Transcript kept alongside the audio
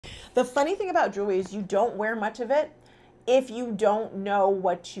The funny thing about jewelry is you don't wear much of it if you don't know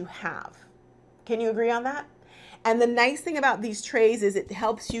what you have. Can you agree on that? And the nice thing about these trays is it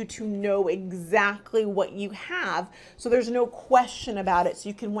helps you to know exactly what you have, so there's no question about it. So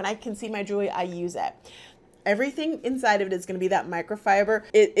you can, when I can see my jewelry, I use it. Everything inside of it is going to be that microfiber.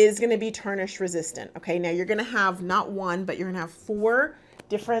 It is going to be tarnish resistant. Okay, now you're going to have not one, but you're going to have 4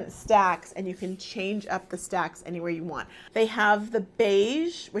 different stacks, and you can change up the stacks anywhere you want. They have the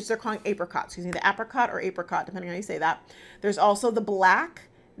beige, which they're calling apricot, excuse me, the apricot or apricot, depending on how you say that. There's also the black,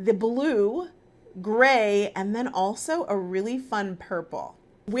 the blue, gray, and then also a really fun purple.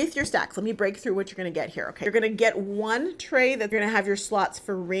 With your stacks, let me break through what you're going to get here. Okay, you're going to get one tray that you're going to have your slots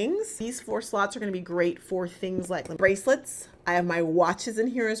for rings. These 4 slots are going to be great for things like bracelets. I have my watches in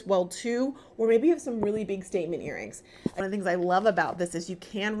here as well too, or maybe you have some really big statement earrings. One of the things I love about this is you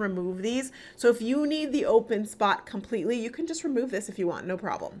can remove these. So if you need the open spot completely, you can just remove this if you want, no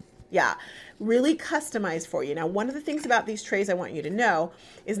problem. Yeah, really customized for you. Now, one of the things about these trays I want you to know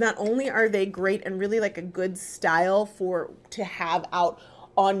is not only are they great and really like a good style to have out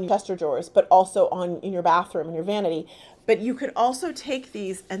on chest drawers, but also in your bathroom and your vanity. But you could also take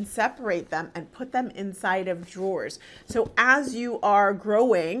these and separate them and put them inside of drawers. So as you are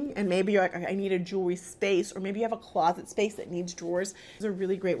growing, and maybe you're like, I need a jewelry space, or maybe you have a closet space that needs drawers, it's a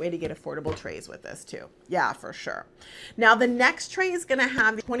really great way to get affordable trays with this too. Yeah, for sure. Now the next tray is gonna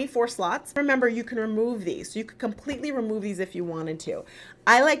have 24 slots. Remember, you can remove these. So you could completely remove these if you wanted to.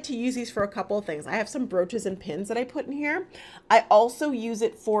 I like to use these for a couple of things. I have some brooches and pins that I put in here. I also use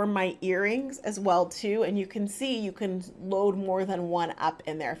it for my earrings as well too. And you can see you can load more than one up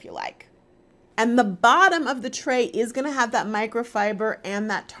in there if you like. And the bottom of the tray is going to have that microfiber and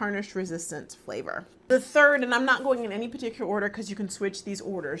that tarnish resistant flavor. The third, and I'm not going in any particular order because you can switch these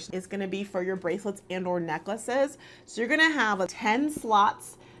orders, is going to be for your bracelets and or necklaces. So you're going to have 10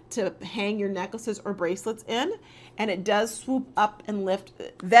 slots to hang your necklaces or bracelets in, and it does swoop up and lift.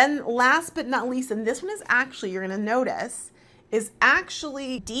 Then last but not least, and this one is actually, you're going to notice, is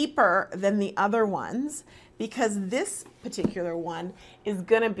actually deeper than the other ones, because this particular one is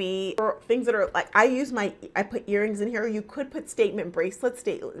gonna be for things that are like, I put earrings in here. You could put statement bracelets,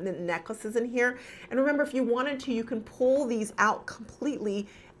 statement necklaces in here. And remember, if you wanted to, you can pull these out completely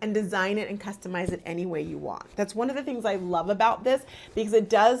and design it and customize it any way you want. That's one of the things I love about this, because it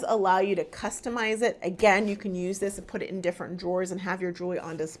does allow you to customize it. Again, you can use this and put it in different drawers and have your jewelry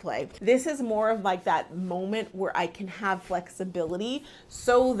on display. This is more of like that moment where I can have flexibility,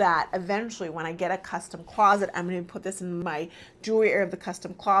 so that eventually when I get a custom closet, I'm going to put this in my jewelry area of the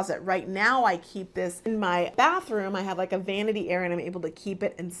custom closet. Right now I keep this in my bathroom. I have like a vanity area and I'm able to keep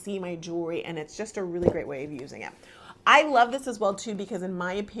it and see my jewelry, and it's just a really great way of using it. I love this as well too, because in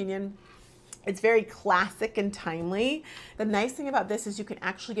my opinion, it's very classic and timely. The nice thing about this is you can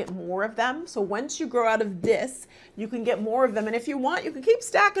actually get more of them. So once you grow out of this, you can get more of them. And if you want, you can keep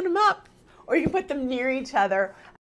stacking them up, or you can put them near each other.